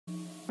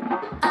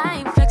I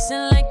ain't flexing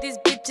like these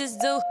bitches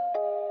do.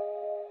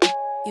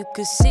 You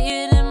could see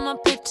it in my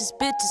pictures,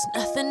 bitches,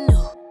 nothing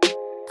new.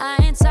 I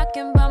ain't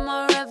talking about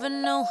my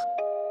revenue.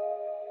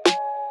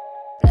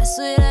 Blessed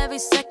with every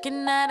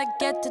second that I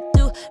get to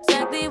do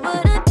exactly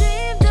what I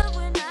dreamed of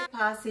when I...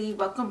 Posse,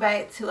 welcome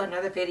back to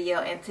another video,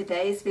 and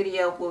today's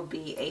video will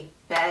be a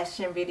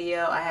fashion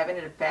video. I haven't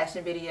done a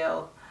fashion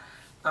video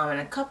in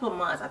a couple of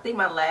months. I think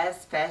my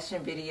last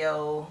fashion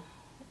video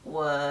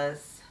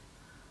was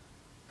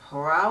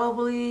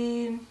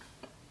probably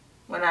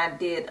when I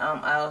did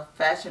a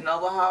Fashion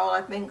Nova haul,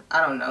 I think.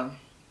 I don't know.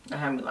 I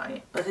haven't been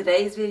lying. But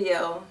today's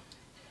video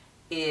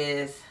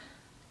is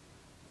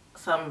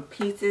some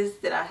pieces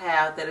that I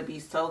have that'll be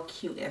so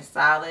cute and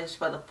stylish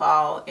for the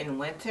fall and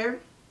winter.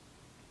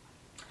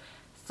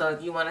 So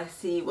if you want to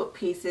see what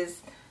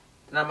pieces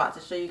that I'm about to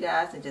show you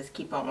guys, then just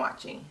keep on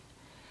watching.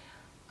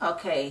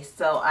 Okay,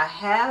 so I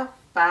have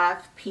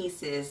 5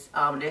 pieces.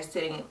 They're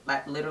sitting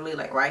like literally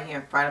like right here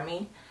in front of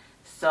me.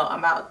 So I'm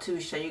about to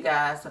show you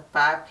guys the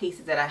 5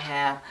 pieces that I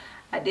have.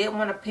 I didn't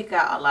want to pick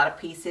out a lot of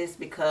pieces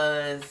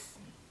because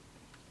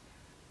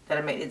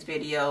that'll make this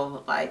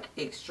video like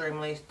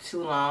extremely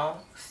too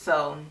long.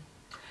 So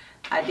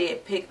I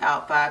did pick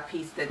out 5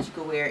 pieces that you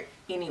can wear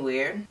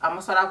anywhere. I'm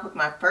gonna start off with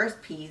my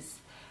first piece.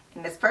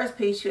 And this first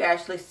piece, you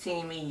actually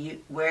seen me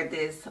wear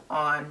this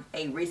on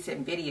a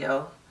recent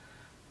video.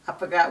 I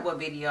forgot what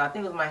video. I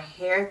think it was my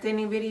hair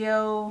thinning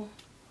video.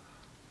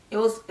 It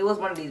was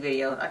one of these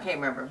videos. I can't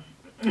remember.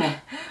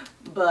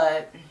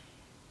 But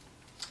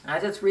I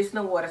just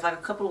recently wore this like a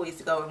couple of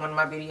weeks ago in one of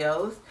my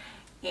videos,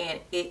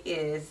 and it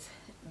is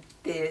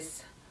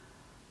this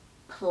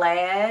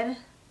plaid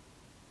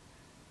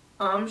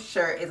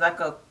shirt. It's like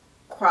a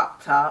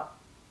crop top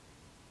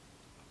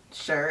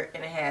shirt,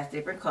 and it has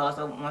different colors.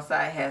 So one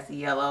side has the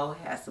yellow, it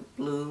has the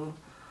blue,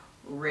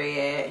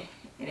 red,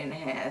 and then it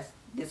has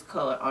this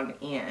color on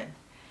the end.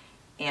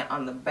 And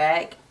on the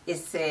back it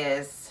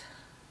says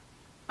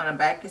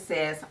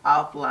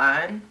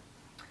offline.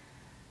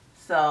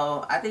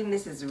 So I think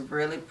this is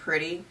really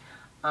pretty.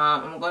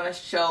 I'm going to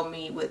show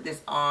me with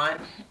this on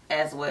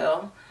as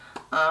well.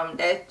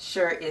 That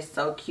shirt is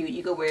so cute.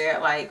 You could wear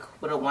it like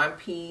with a one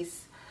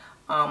piece,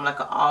 like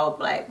an all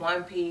black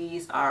one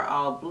piece or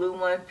all blue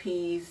one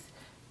piece.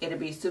 It'll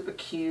be super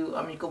cute.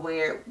 You could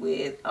wear it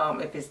with,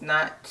 if it's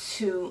not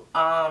too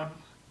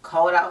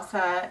cold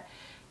outside,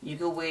 you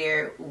could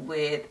wear it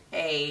with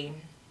a,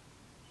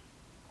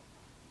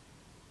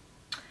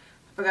 I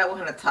forgot what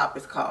kind of top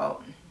it's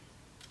called,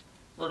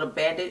 little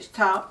bandage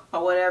top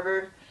or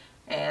whatever,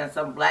 and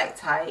some black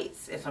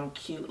tights and some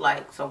cute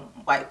like some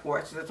white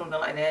forces or something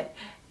like that,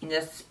 and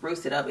just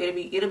spruce it up.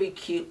 It'll be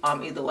cute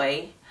either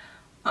way.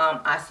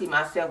 I see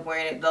myself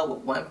wearing it though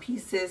with one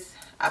pieces.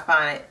 I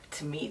find it,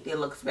 to me, it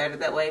looks better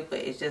that way, but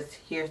it's just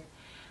here.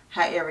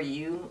 However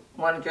you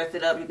want to dress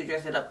it up, you can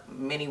dress it up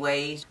many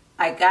ways.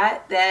 I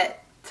got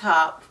that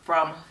top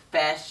from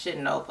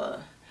Fashion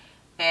Nova,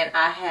 and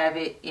I have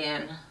it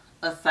in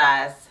a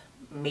size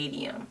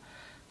medium.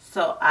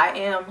 So I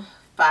am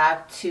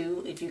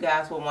 5'2", if you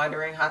guys were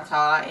wondering how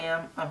tall I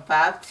am. I'm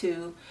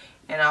 5'2",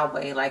 and I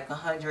weigh like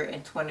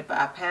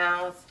 125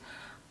 pounds.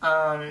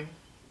 I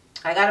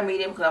got a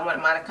medium because I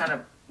want mine to kind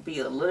of be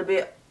a little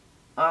bit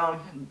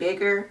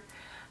bigger.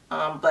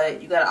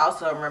 But you got to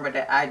also remember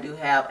that I do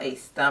have a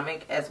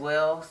stomach as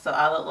well. So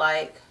I look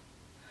like,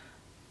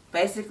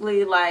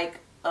 basically like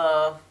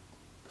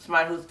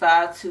somebody who's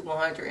 5'2",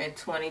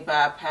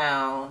 125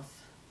 pounds,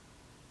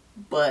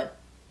 but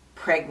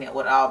pregnant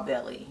with all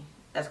belly.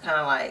 That's kind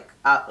of like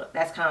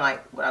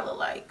what I look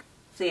like.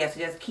 So yeah, so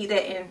just keep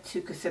that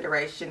into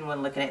consideration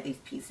when looking at these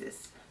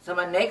pieces. So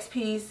my next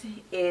piece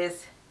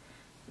is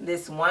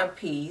this one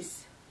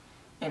piece,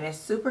 and it's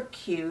super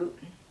cute.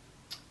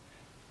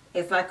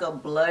 It's like a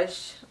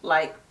blush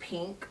like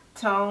pink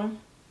tone.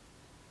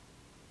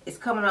 It's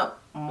coming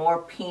up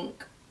more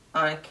pink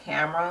on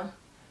camera.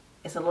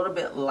 It's a little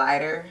bit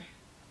lighter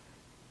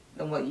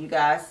than what you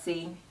guys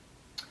see,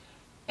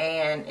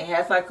 and it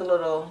has like a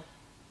little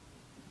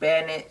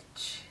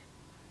bandage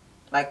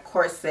like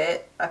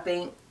corset, I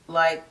think,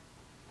 like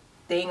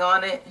thing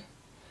on it,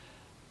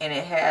 and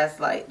it has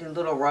like the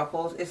little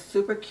ruffles. It's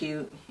super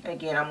cute.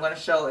 Again, I'm going to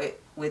show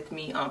it with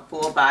me on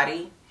full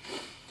body.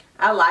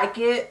 I like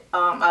it.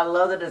 I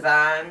love the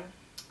design.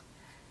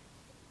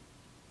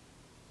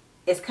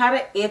 It's kind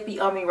of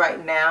iffy on me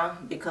right now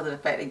because of the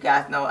fact that you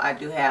guys know I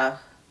do have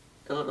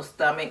the little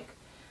stomach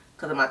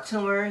because of my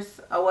tumors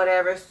or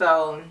whatever.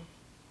 So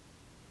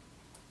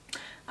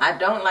I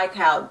don't like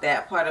how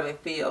that part of it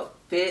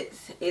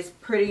fits. It's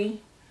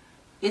pretty.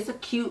 It's a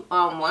cute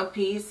one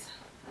piece.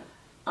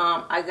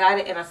 I got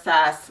it in a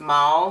size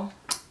small.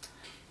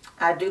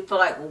 I do feel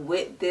like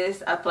with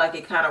this, I feel like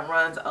it kind of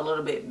runs a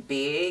little bit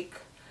big.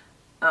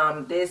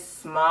 This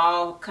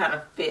small kind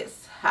of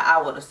fits how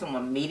I would assume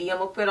a medium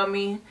will fit on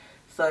me.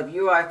 So if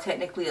you are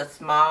technically a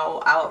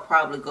small, I would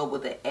probably go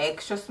with an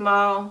extra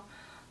small.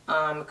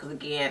 Because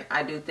again,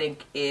 I do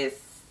think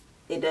it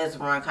does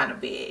run kind of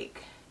big.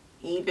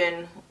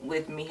 Even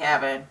with me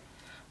having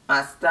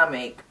my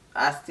stomach,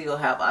 I still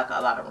have like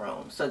a lot of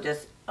room. So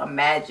just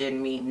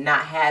imagine me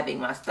not having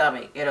my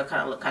stomach. It'll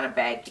kind of look kind of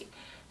baggy.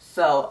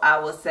 So I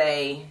would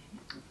say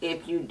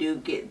if you do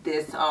get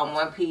this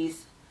one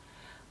piece,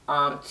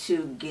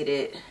 to get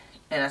it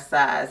in a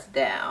size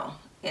down.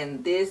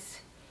 And this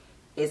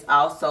is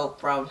also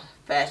from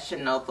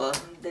Fashion Nova.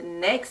 The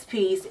next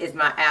piece is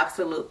my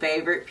absolute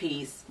favorite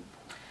piece.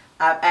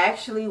 I've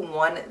actually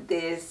wanted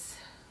this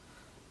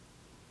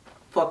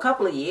for a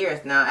couple of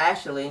years now,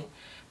 actually,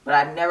 but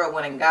I never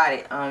went and got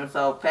it.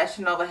 So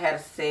Fashion Nova had a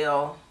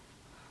sale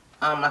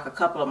like a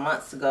couple of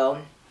months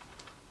ago,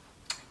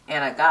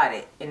 and I got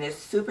it, and it's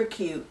super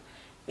cute.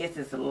 It's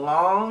this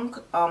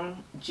long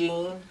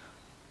jean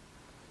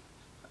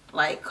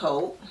like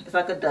coat. It's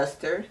like a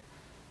duster,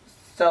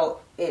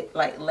 so it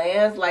like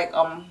lands like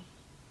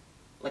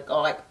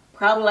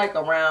probably like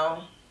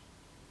around,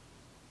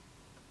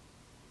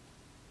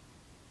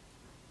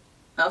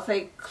 I'll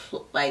say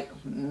like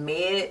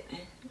mid,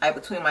 like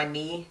between my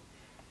knee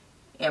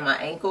and my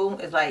ankle.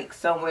 Is like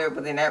somewhere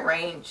within that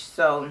range.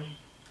 So,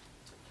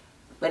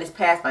 but it's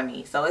past my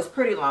knee, so it's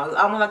pretty long. It's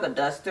almost like a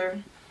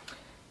duster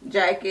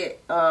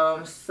jacket.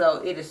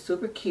 So it is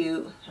super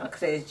cute. Like I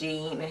said, it's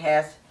jean. It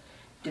has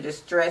the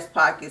distress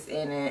pockets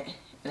in it,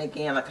 and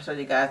again, like I showed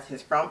you guys,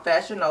 it's from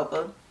Fashion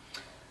Nova.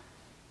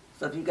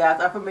 So if you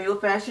guys are familiar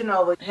with Fashion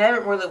Nova, I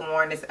haven't really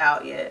worn this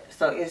out yet,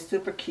 so it's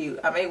super cute.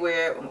 I may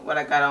wear what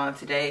I got on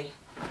today.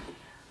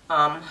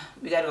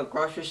 We gotta go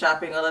grocery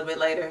shopping a little bit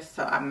later,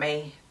 so I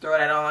may throw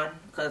that on,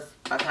 because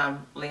by the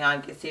time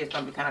Leon gets here, it's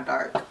gonna be kind of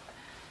dark.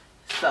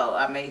 So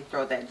I may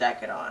throw that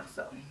jacket on.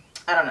 So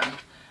I don't know,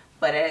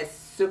 but it's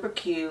super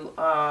cute.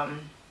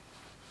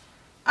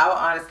 I would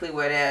honestly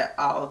wear that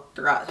all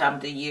throughout the time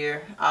of the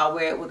year. I'll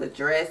wear it with a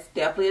dress,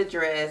 definitely a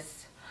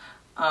dress.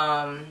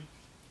 Again,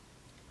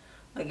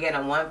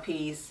 a one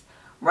piece.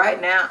 Right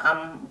now,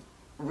 I'm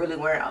really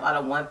wearing a lot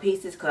of one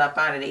pieces because I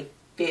find that they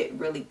fit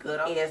really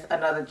good. It's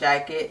another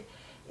jacket.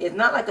 It's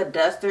not like a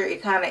duster.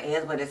 It kind of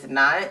is, but it's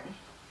not.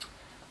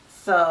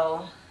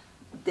 So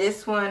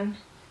this one.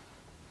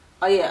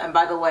 Oh yeah, and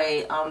by the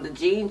way, the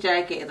jean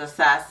jacket is a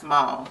size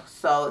small.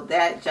 So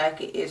that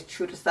jacket is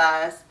true to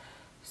size.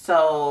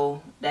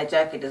 So that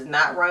jacket does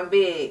not run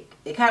big.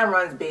 It kind of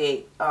runs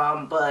big,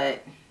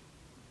 but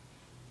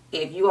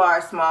if you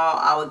are small,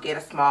 I would get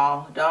a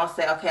small. Don't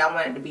say, okay, I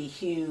want it to be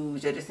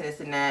huge or this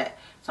and that,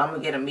 so I'm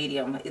going to get a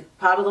medium. It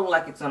probably looks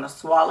like it's going to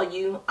swallow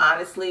you,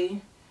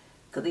 honestly,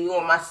 because even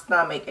with my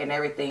stomach and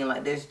everything,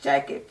 like, this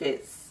jacket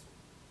fits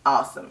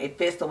awesome. It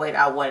fits the way that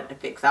I want it to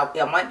fit.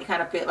 It might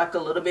kind of fit like a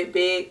little bit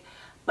big,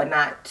 but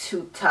not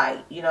too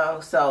tight, you know.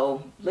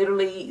 So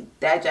literally,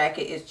 that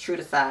jacket is true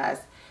to size.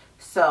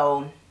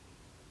 So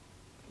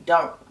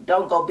don't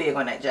go big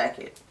on that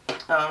jacket.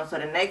 So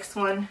the next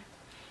one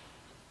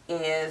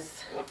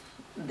is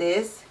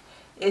this.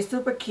 It's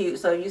super cute.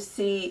 So you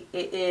see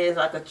it is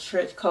like a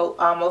trench coat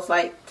almost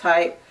like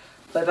type,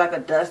 but it's like a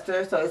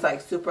duster, so it's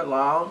like super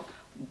long,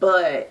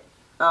 but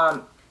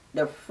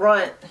the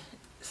front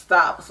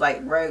stops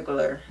like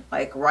regular,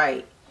 like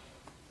right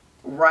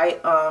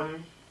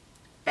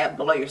at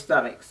below your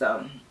stomach.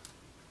 So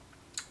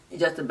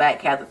just the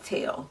back has a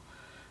tail.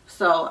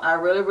 So I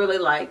really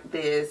like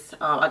this.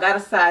 I got a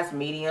size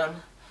medium.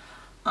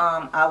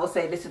 I would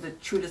say this is a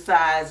true to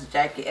size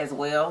jacket as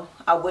well.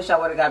 I wish I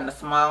would have gotten a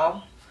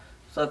small.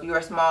 So if you're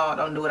a small,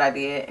 don't do what I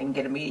did and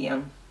get a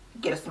medium.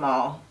 Get a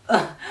small.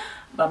 But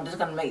I'm just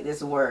gonna make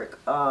this work.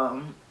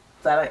 So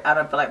I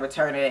don't feel like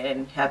returning it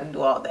and having to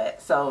do all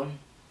that. So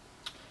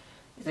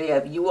yeah,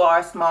 if you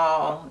are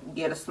small,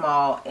 get a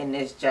small in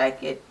this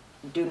jacket.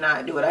 Do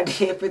not do what I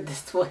did for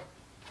this one.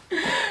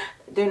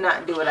 Do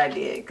not do what I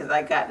did, because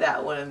I got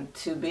that one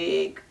too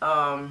big.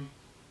 And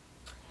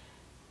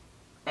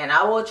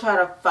I will try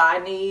to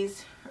find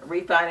these,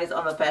 refind these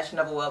on the Fashion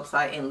Nova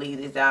website and leave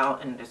these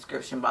down in the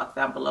description box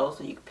down below,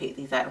 so you can pick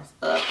these items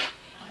up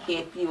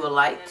if you would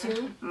like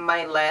to.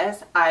 My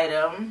last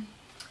item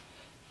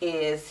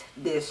is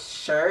this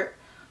shirt.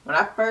 When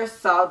I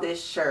first saw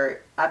this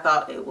shirt, I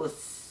thought it was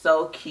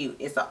so cute.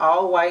 It's an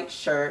all white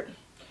shirt,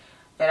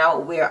 and I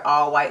would wear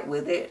all white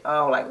with it,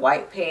 like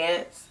white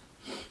pants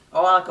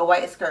or like a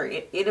white skirt.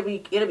 It'll be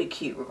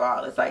cute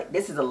regardless. Like,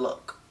 this is a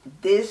look.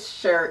 This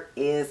shirt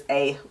is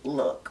a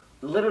look.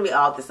 Literally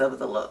all this stuff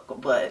is a look,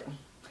 but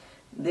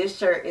this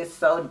shirt is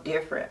so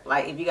different.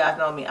 Like, if you guys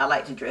know me, I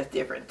like to dress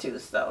different too.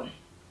 So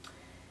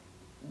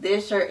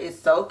this shirt is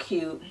so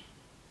cute,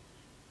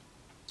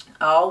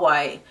 all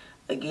white.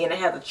 Again, it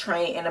has a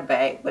train in the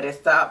back, but it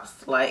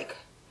stops like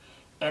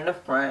in the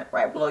front,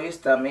 right below your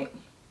stomach,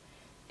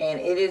 and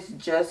it is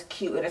just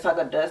cute. And it's like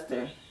a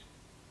duster,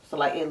 so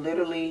like it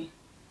literally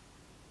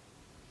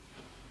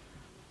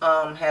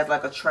has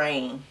like a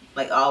train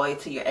like all the way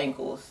to your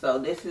ankles. So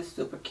this is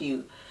super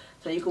cute.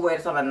 So you can wear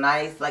this on a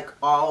nice like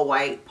all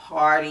white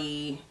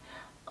party.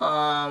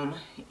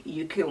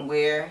 You can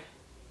wear,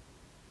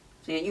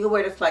 so you can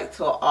wear this like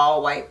to an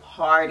all white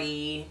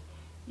party.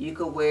 You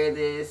could wear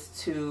this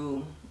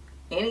to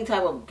any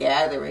type of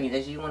gathering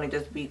that you want to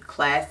just be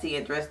classy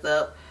and dressed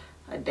up.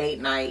 a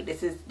date night.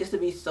 This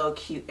would be so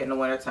cute in the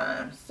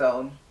wintertime.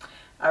 So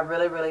I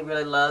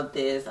really love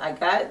this. I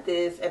got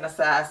this in a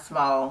size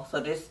small, so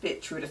this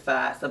fit true to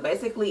size. So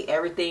basically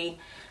everything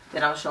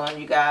that I'm showing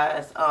you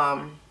guys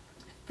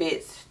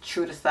fits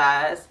true to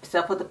size,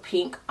 except for the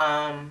pink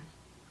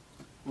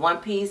one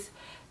piece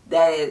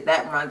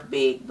that runs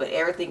big, but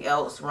everything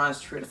else runs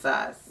true to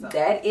size. So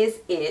that is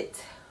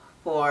it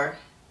for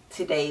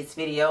today's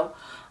video.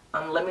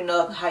 Let me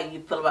know how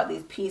you feel about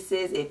these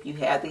pieces, if you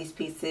have these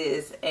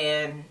pieces,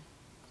 and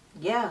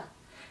yeah,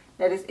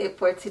 that is it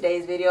for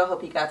today's video. I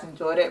hope you guys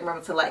enjoyed it.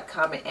 Remember to like,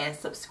 comment, and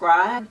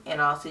subscribe, and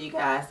I'll see you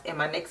guys in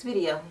my next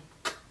video.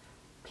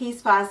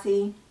 Peace,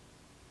 posse.